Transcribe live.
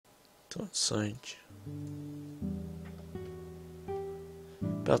35.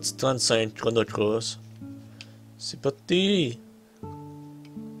 Partie 35, Chrono Cross. C'est parti!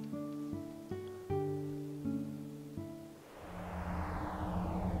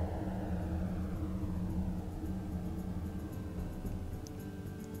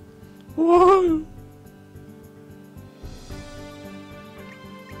 Wow!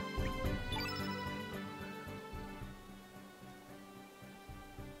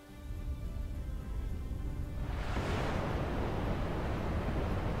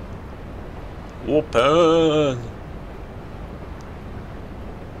 Open!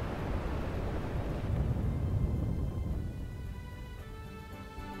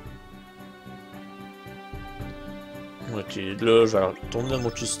 Ok, là je vais retourner dans mon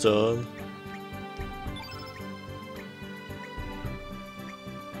custom.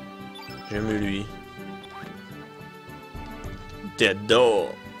 J'aime lui. Dead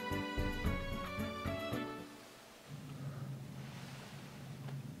Door!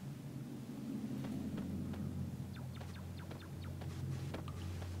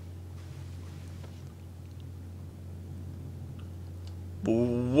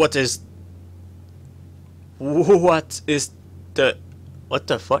 What is the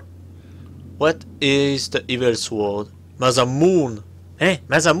fuck? What is the evil sword? Mazamoon! Hein?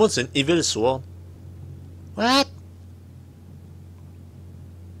 Mazamoon c'est une evil sword? What?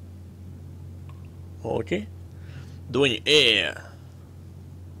 Okay. Doing air.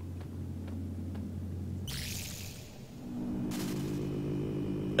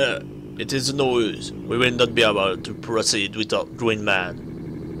 It is no use. We will not be able to proceed without Green Man.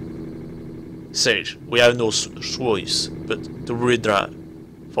 Sage, we have no choice but to withdraw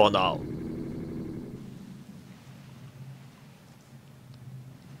for now.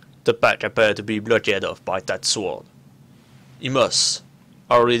 The path appears to be blocked off by that sword. He must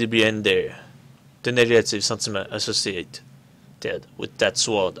already be in there. The negative sentiment associated with that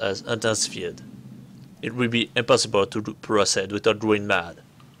sword has intensified. It will be impossible to proceed without going mad.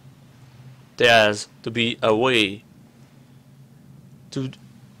 There has to be a way to...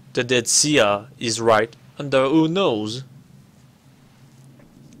 The dead seer is right under who knows?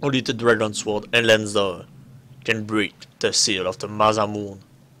 Only the dragon sword Elenzer can break the seal of the Mazamoon.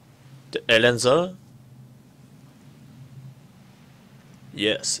 The Elenzer?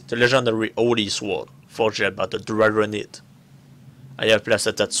 Yes, the legendary holy sword forged by the Dragonite. I have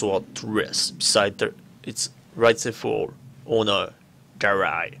placed that sword to rest beside its rightful owner,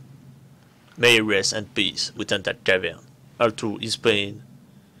 Garai. May he rest in peace within that cavern, although his pain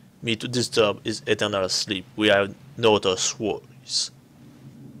me to disturb his eternal sleep. We have no other choice.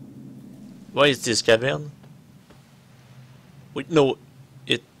 Why is this cavern? We know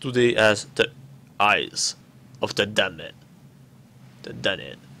it today as the eyes of the damned. The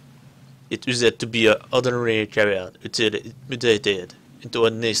damned. It used to be an ordinary cavern until it mutated into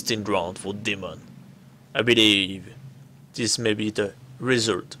a nesting ground for demons. I believe this may be the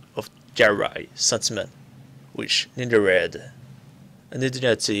result of Garai sentiment, which neither read. A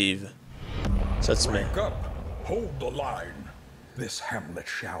negative sentiment. Wake up! Hold the line! This hamlet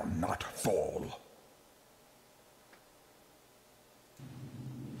shall not fall.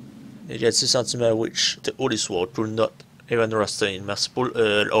 Négatif sentiment which the Holy Sword could not even restrain. Merci pour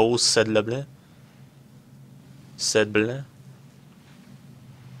le hausse, c'est le blanc. C'est blanc.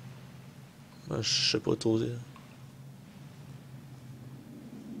 Moi, je sais pas trop dire.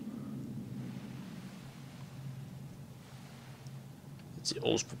 C'est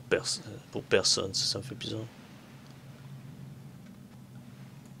 11 pour personne, ça me fait bizarre.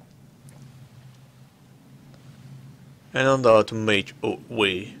 And in order to make a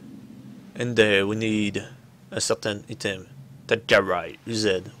way, and there we need a certain item that Garai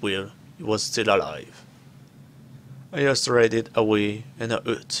used while he was still alive. I just read it away in a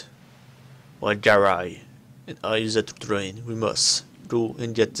hut. While Garai and I used it to train, we must go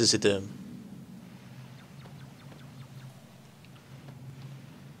and get this item.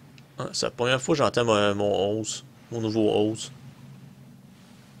 Ah, c'est la première fois que j'entends mon hose, mon nouveau hose.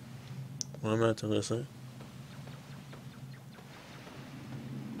 Vraiment intéressant.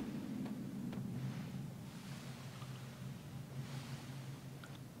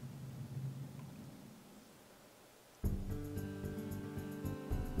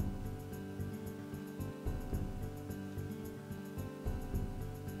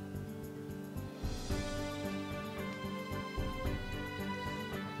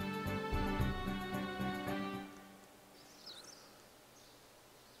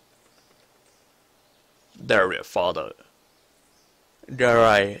 There, father.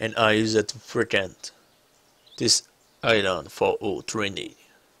 Garai and I used to frequent this island for our training.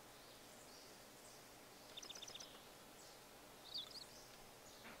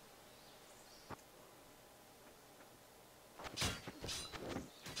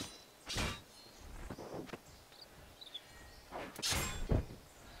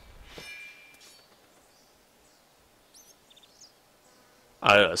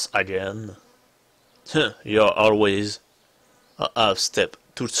 Us again. You're always a half step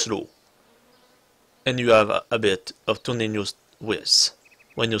too slow. And you have a bit of turning your wrist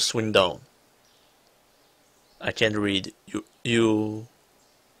when you swing down. I can read you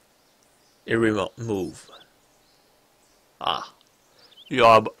every move. Ah, you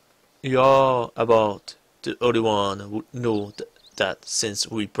are about the only one who know that since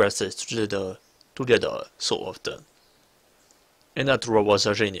we practice together so often. And that was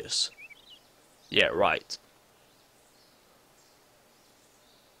a genius. Yeah, right.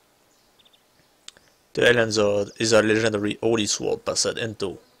 The Elenzord is a legendary holy sword passed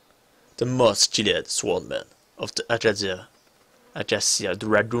into the most skilled swordman of the Acacia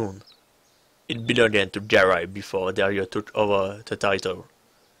Dragoon. It belonged to Garai before Dario took over the title.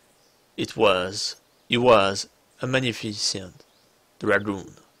 He was a magnificent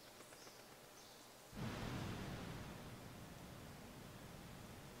dragoon.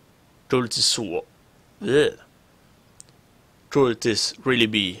 Could this sword, could this really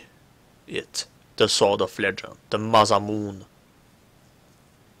be it? The sword of legend, the Mazamoon.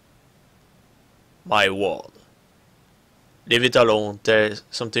 My word. Leave it alone. There is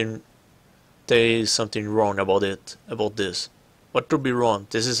something wrong about this. What could be wrong?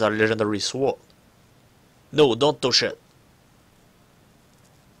 This is a legendary sword. No, don't touch it.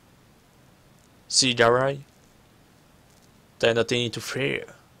 See, Garai? There's nothing to fear.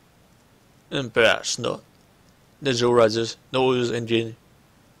 And perhaps not. The Joe Riders knows engine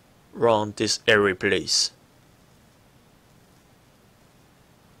around this airy place.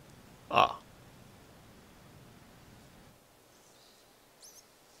 Ah.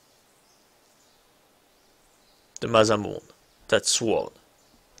 The Mazamoon. That sword.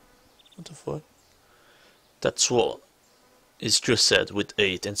 What the fuck? That sword is cursed with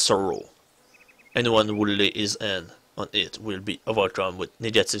hate and sorrow. Anyone who will lay his hand on it will be overcome with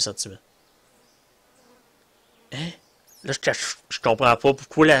negative sentiments. Hein? Là, je comprends pas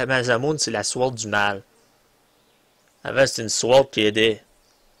pourquoi la Mazamoon c'est la sword du mal. Avant, c'était une sword qui aidait.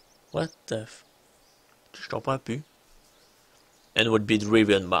 What the f... Je comprends plus. And would be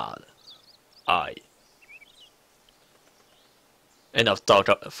driven mad. Aye. Enough talk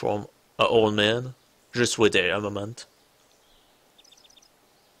from an old man. Just wait there a moment.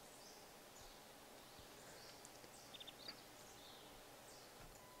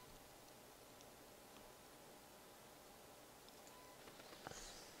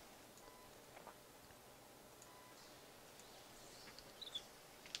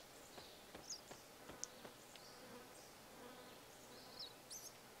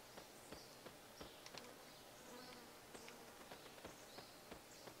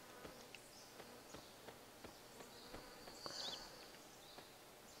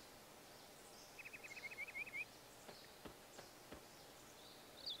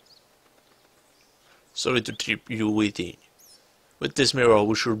 Sorry to keep you waiting. With this mirror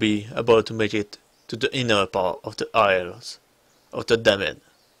we should be able to make it to the inner part of the Isles of the Damned.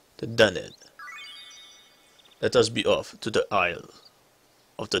 Let us be off to the Isles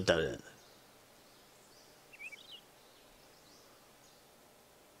of the Damned.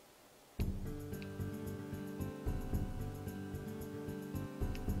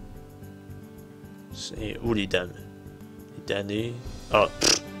 C'est où les dames? Les damnés? Ah,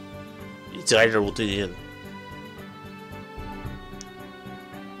 pff. Il est direct de l'autre de l'île.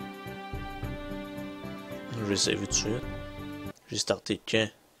 Je vais essayer tout de suite. J'ai starté quand?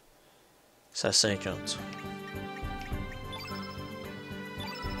 C'est à 50.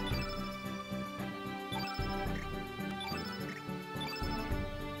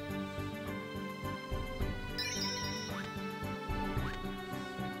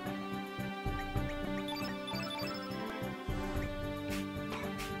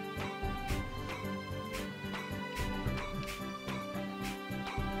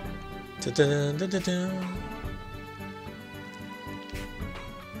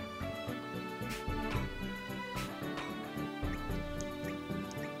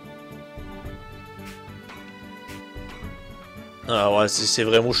 Ah ouais, c'est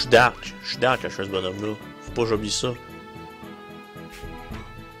vrai, moi je suis dark. Je suis dark quand je fais ce bonhomme là. Faut pas que j'oublie ça.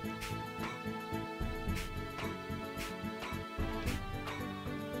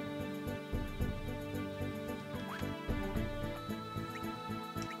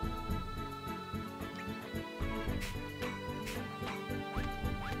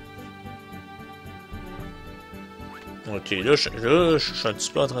 Ok, là, je suis un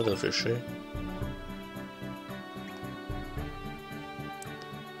petit peu en train de réfléchir.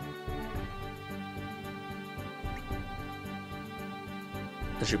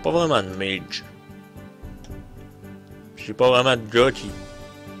 J'ai pas vraiment de mage. J'ai pas vraiment de gars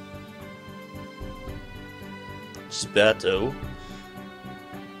se battent où?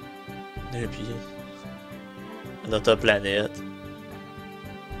 Et puis... Notre planète.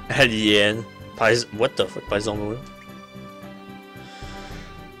 Alien. What the fuck, par exemple,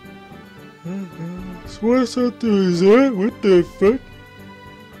 72 ans, what the fuck?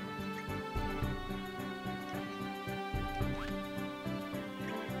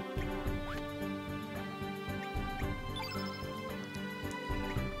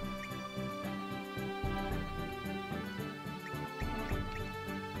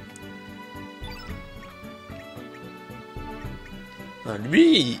 Ah,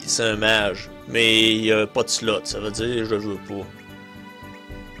 lui, c'est un mage, mais il a pas de slot, ça veut dire je le veux pas.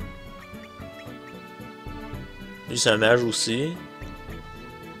 Lui, c'est un mage aussi.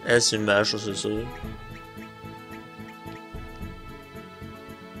 Elle, c'est une mage, ça, c'est sûr.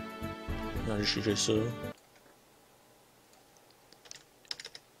 On va aller chercher ça.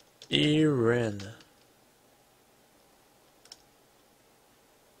 Irene.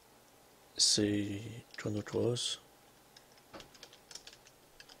 C'est Chrono.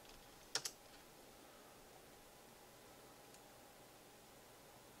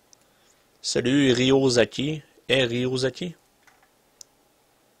 Salut Ryozaki. Ryozaki.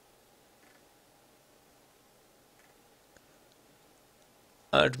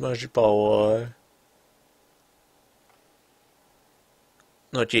 Ah, je mangeais pas, ouais.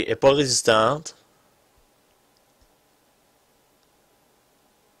 Ok, elle est pas résistante.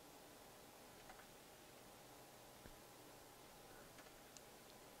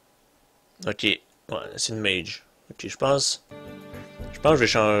 Ok, ouais, c'est une mage. Ok, je pense. Je pense que je vais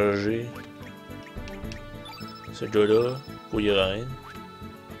changer ce gars-là pour Irene.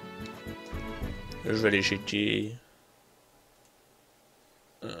 Là, je vais aller checker.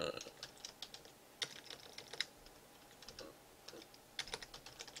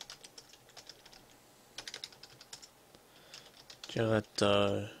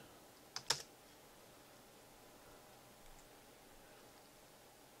 Caractère.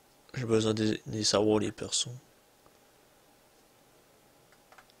 J'ai besoin de savoir les personnes.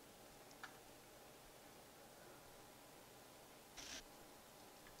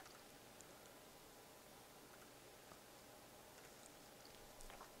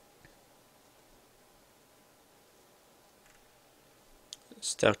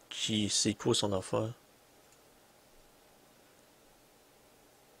 Starkey, c'est quoi son affaire?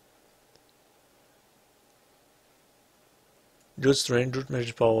 Good strength, good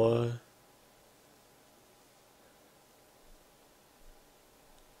magic power.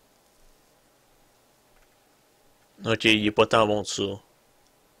 Ok, il est pas tant bon de ça.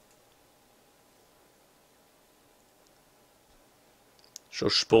 Je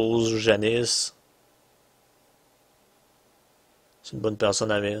suppose Janice. C'est une bonne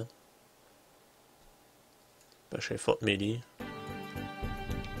personne à mettre. Ben, je suis forte melee.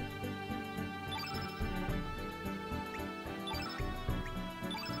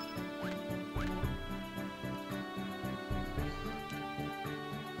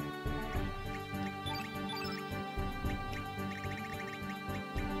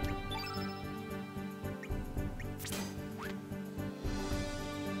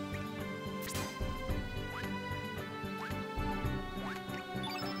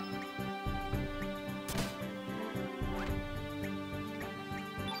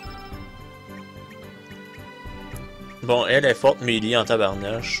 Bon, elle est forte melee en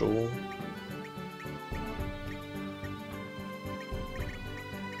tabarnache, so...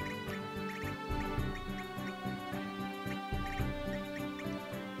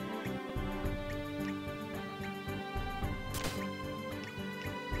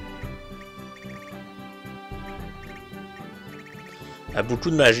 Elle a beaucoup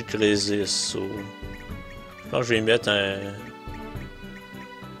de magie qui résiste, so... Je pense que je vais y mettre un...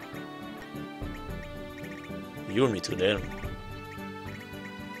 Yo, le mitridel.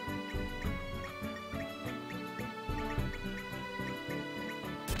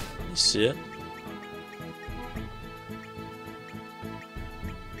 Ici.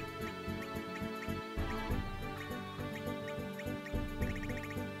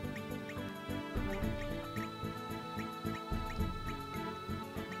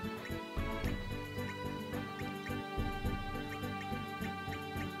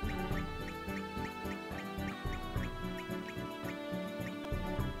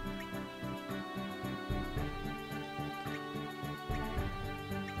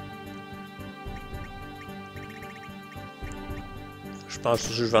 Je pense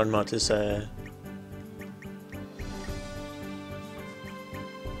que je vais augmenter ça.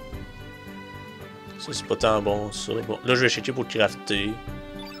 Ça, c'est pas tant bon, ça. Bon, là, je vais checker pour crafter.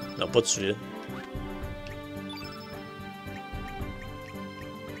 Non, pas de suite.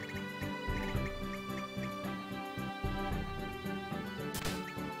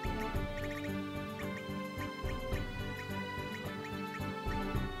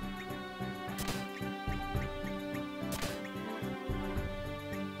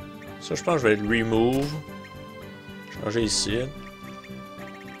 Ça, je pense que je vais le remove. Changer ici.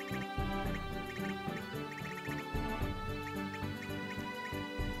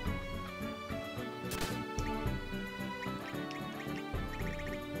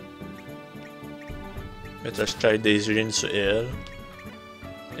 Mettre la Stride des Unes sur elle.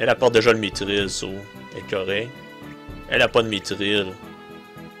 Elle apporte déjà le mithril, so elle est correct. Elle a pas de mithril.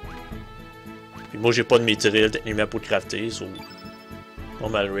 Puis moi j'ai pas de mithril techniquement pour crafter, so pas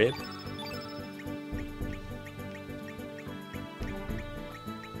mal rip.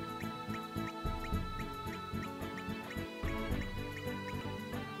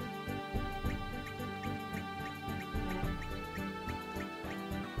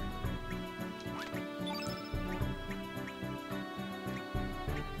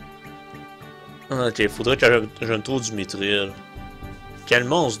 Ok, faudrait que je me trouve du mithril. Quel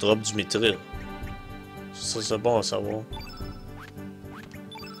monstre drop du mithril? Ça c'est bon à savoir.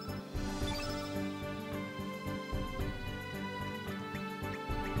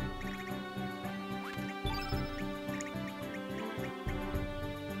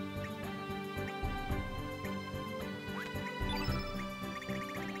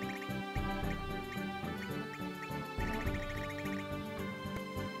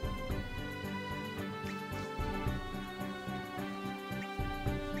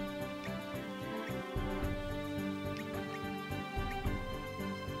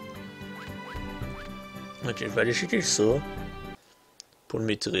 Ok, je vais aller checker ça. Pour le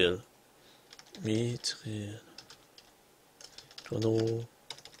mithril. Mithril. Chrono.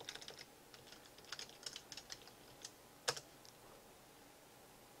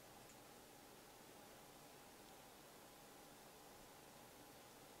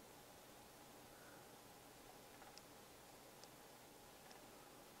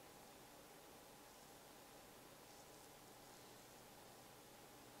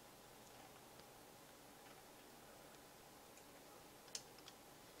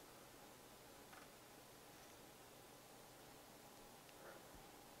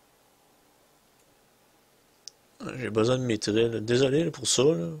 J'ai besoin de mithril. Désolé pour ça,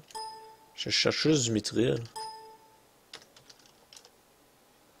 là. Je cherche juste du mithril.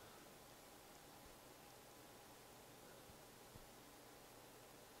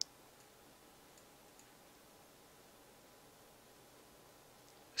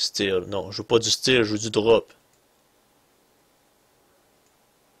 Steel. Non, je veux pas du steel, je veux du drop.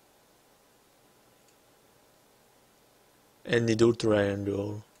 And needle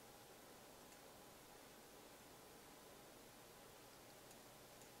triangle.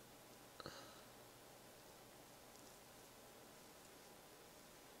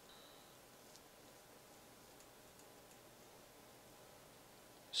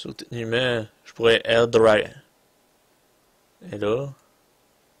 So, techniquement, je pourrais air dry. Et là.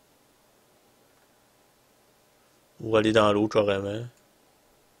 Ou aller dans l'eau carrément.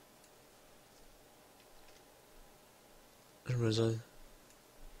 Je me dis.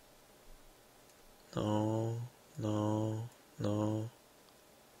 Non, non, non.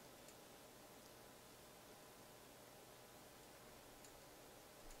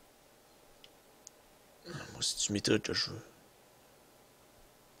 Moi, c'est du méthode que je veux.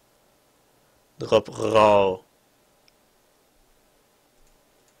 Drop rare.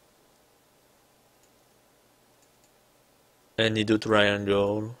 Any do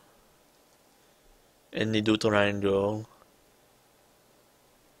triangle. Any do triangle.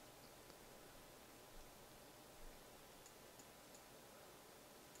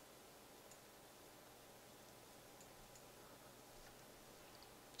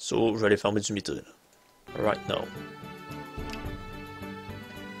 So, je vais aller farmer du mithril. Right now.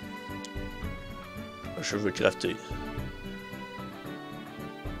 Je veux crafter.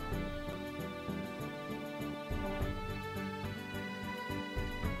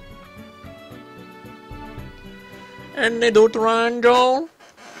 Any do triangle.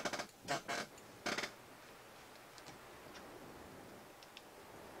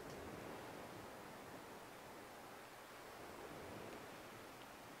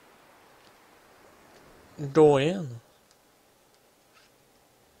 Go in.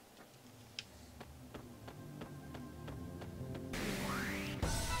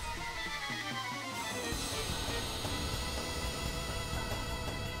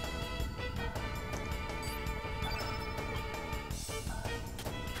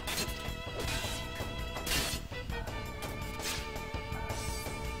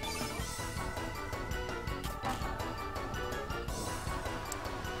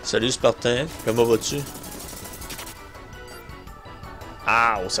 Salut Spartan, comment vas-tu?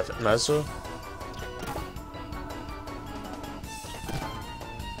 Ah, ça fait mal ça.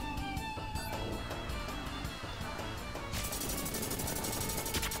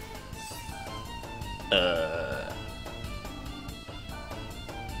 Euh...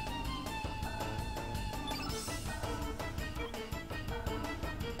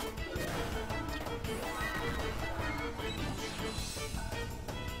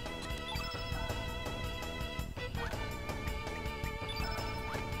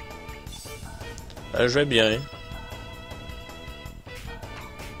 je vais bien.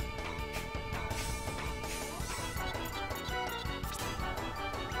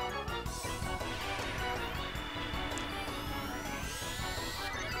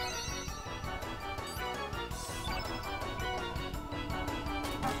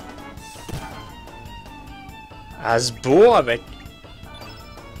 Elle se bat avec...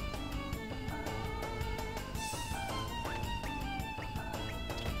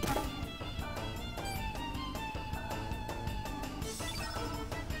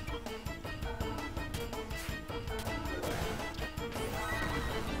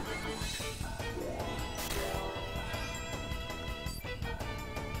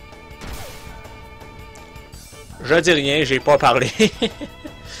 Je dis rien, j'ai pas parlé.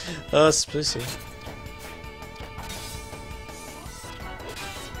 Ah, c'est pas c'est.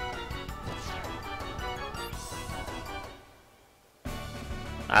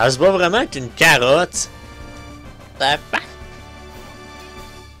 Elle se bat vraiment avec une carotte. Ça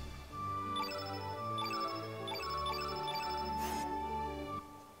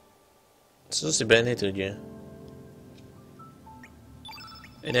c'est bien intelligent.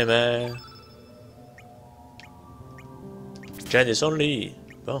 Élément. Jen est sur le lit.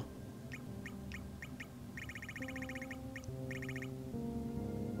 Bon.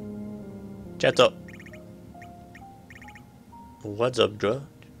 Chat up. What's up, Joe?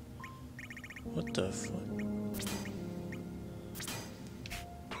 What the fuck?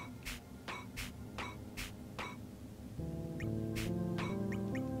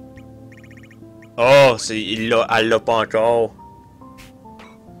 Oh, c'est... Elle l'a pas encore.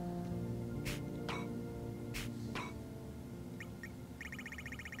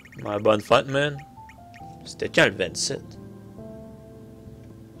 Ma bonne fête, man. C'était quand le 27?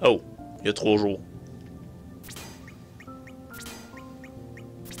 Oh, il y a 3 jours.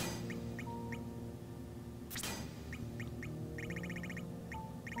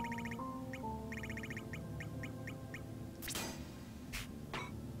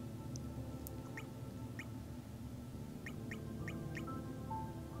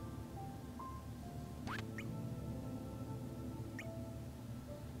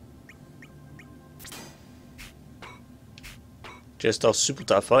 Qu'est-ce que t'as reçu pour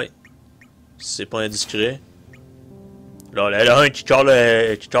ta fête? Si c'est pas indiscret. Là, il y a un qui call,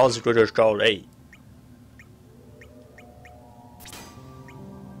 c'est quoi que je call? Hey!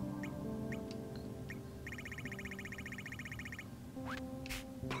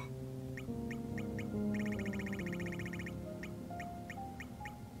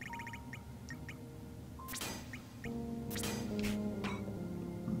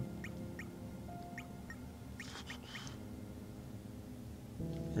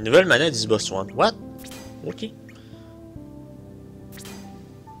 Une nouvelle manette d'Xbox One. What? Ok.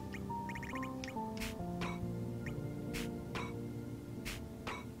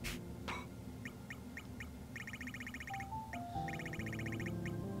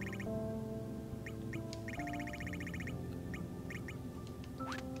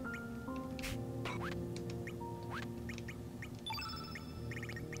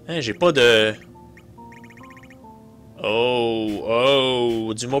 Hein, j'ai pas de...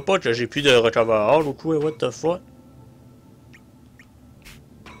 Oh, dis-moi pas que j'ai plus de recover all ou quoi, what the fuck?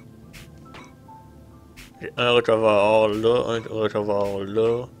 J'ai un recover all là, un recover all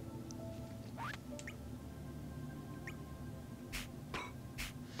là.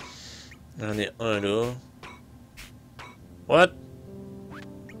 J'en ai un là. What?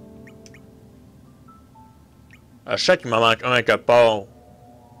 À chaque, il m'en manque un quelque part.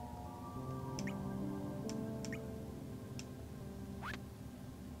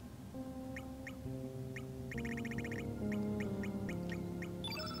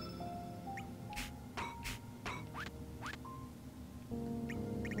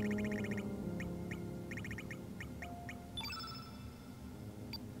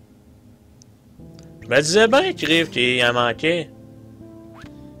 Je me disais bien, Crive, qu'il en manquait.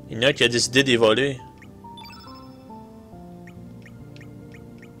 Il y en a qui a décidé d'y voler.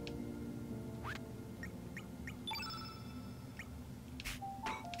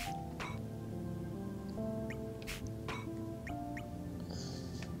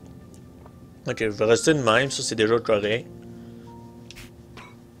 Ok, je vais rester de même, ça c'est déjà correct.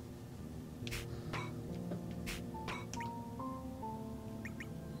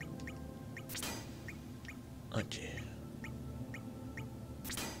 Ok.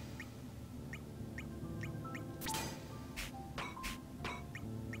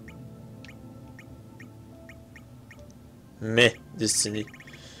 Mais, Destiny.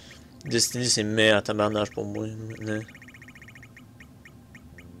 Destiny, c'est mais en tabarnage pour moi. Non.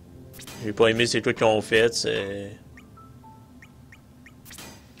 J'ai pas aimé c'est quoi qu'ils ont fait, c'est...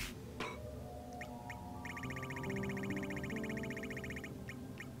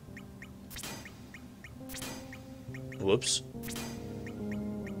 Oups.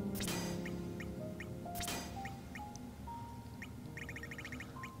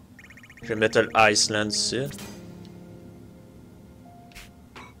 Je vais mettre l'Iceland ici.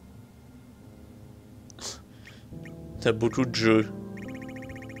 T'as beaucoup de jeux.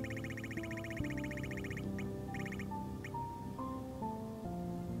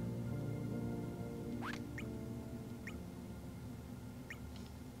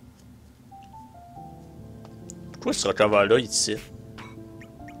 Pourquoi ce recover là ici?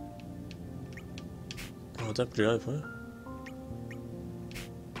 On attend plus là, fois.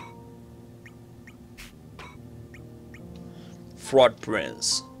 Fraud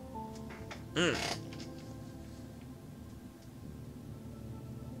Prince.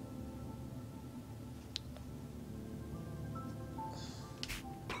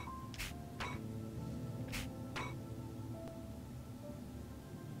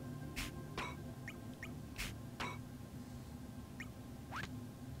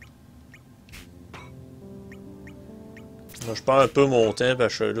 Moi, je perds un peu mon temps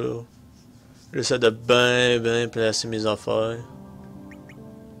parce que là, j'essaie de bien placer mes affaires.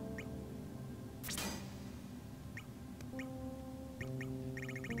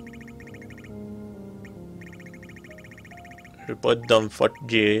 Je vais pas être dans le fuck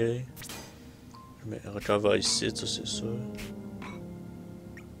gay. Je mets recover ici, ça c'est sûr.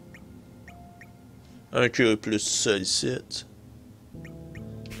 Un cœur plus seul ici.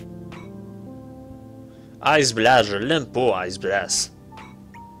 Ice Blast, je l'aime pas, Ice Blast.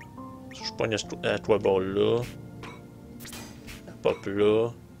 Je pogne à toi ball là. La pop là.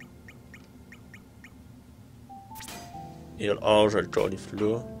 Et le A, je le calife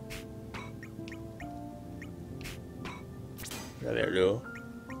là. J'avais là.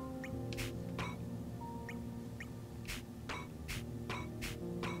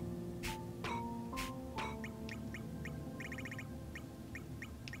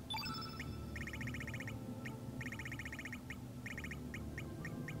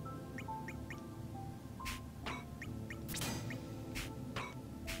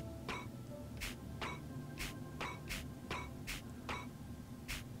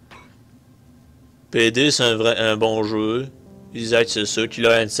 PD, c'est un bon jeu. Isaac, c'est ça.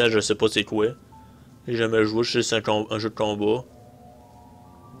 Killer Instinct, je sais pas c'est quoi. J'ai jamais joué, je sais que c'est un jeu de combat.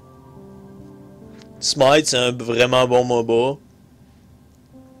 Smite, c'est un vraiment bon MOBA.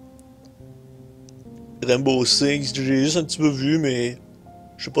 Rainbow Six, j'ai juste un petit peu vu, mais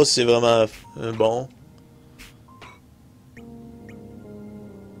je sais pas si c'est vraiment bon.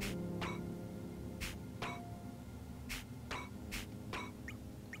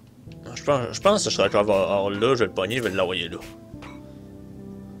 Je pense que je serais encore là, je vais le pogner, je vais l'envoyer là.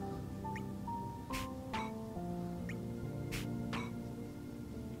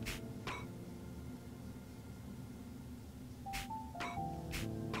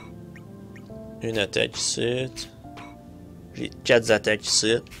 Une attaque ici. J'ai 4 attaques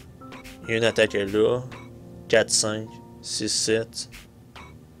ici. Une attaque est là. 4, 5, 6, 7,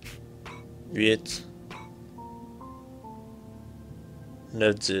 8,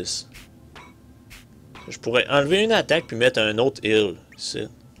 9, 10. Je pourrais enlever une attaque puis mettre un autre heal ici.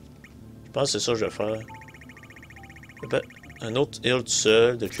 Je pense que c'est ça que je vais faire. Un autre heal tout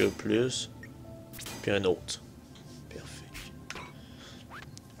seul de Q+. Puis un autre. Parfait.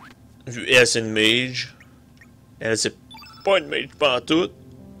 Vu elle c'est une mage. Elle c'est pas une mage pantoute.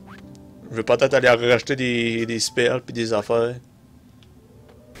 Je vais peut-être aller racheter des spells puis des affaires.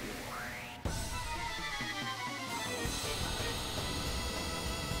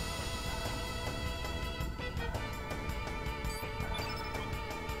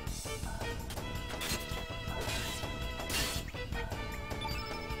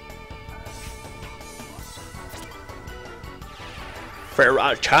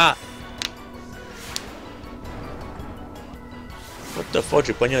 Feral Cat! What the fuck,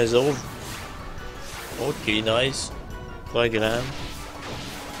 j'ai pogné un autres. Ok, nice. Programme.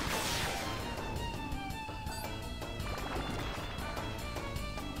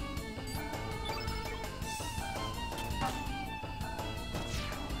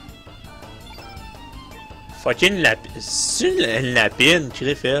 Fucking lapine. C'est une lapine,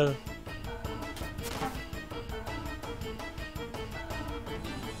 Griffel.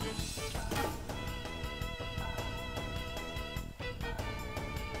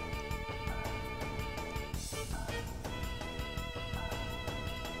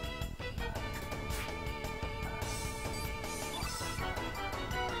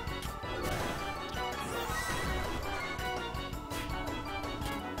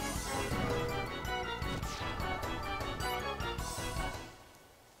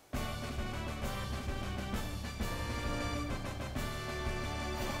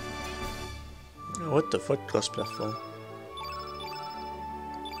 What the fuck, cross-platform?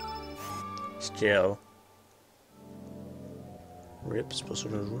 Scale. Rip, c'est pas ça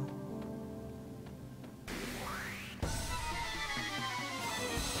que je veux.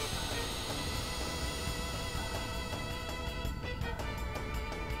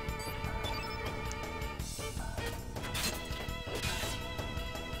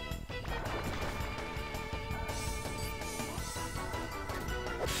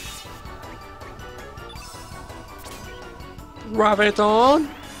 Graviton!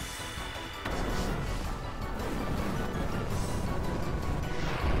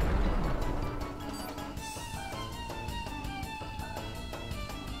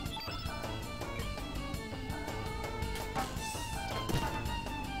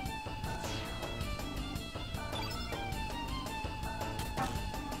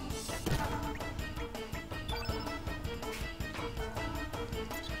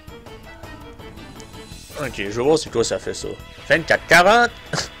 Ok, je vais voir c'est quoi ça fait ça. 24-40!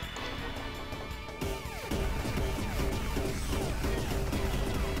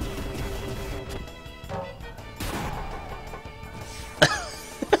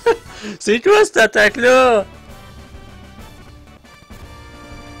 C'est quoi cette attaque-là?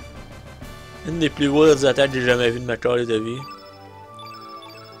 Une des plus weird attaques que j'ai jamais vues de ma carrière de vie.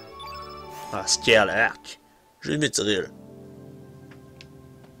 Ah, scale arc. Je vais m'étirer là.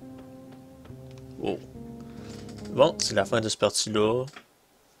 Oh. Bon, c'est la fin de cette partie-là.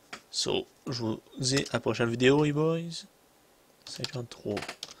 So, je vous dis à la prochaine vidéo, les boys. 53.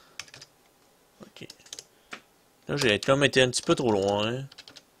 Ok. Là, j'ai quand même été un petit peu trop loin.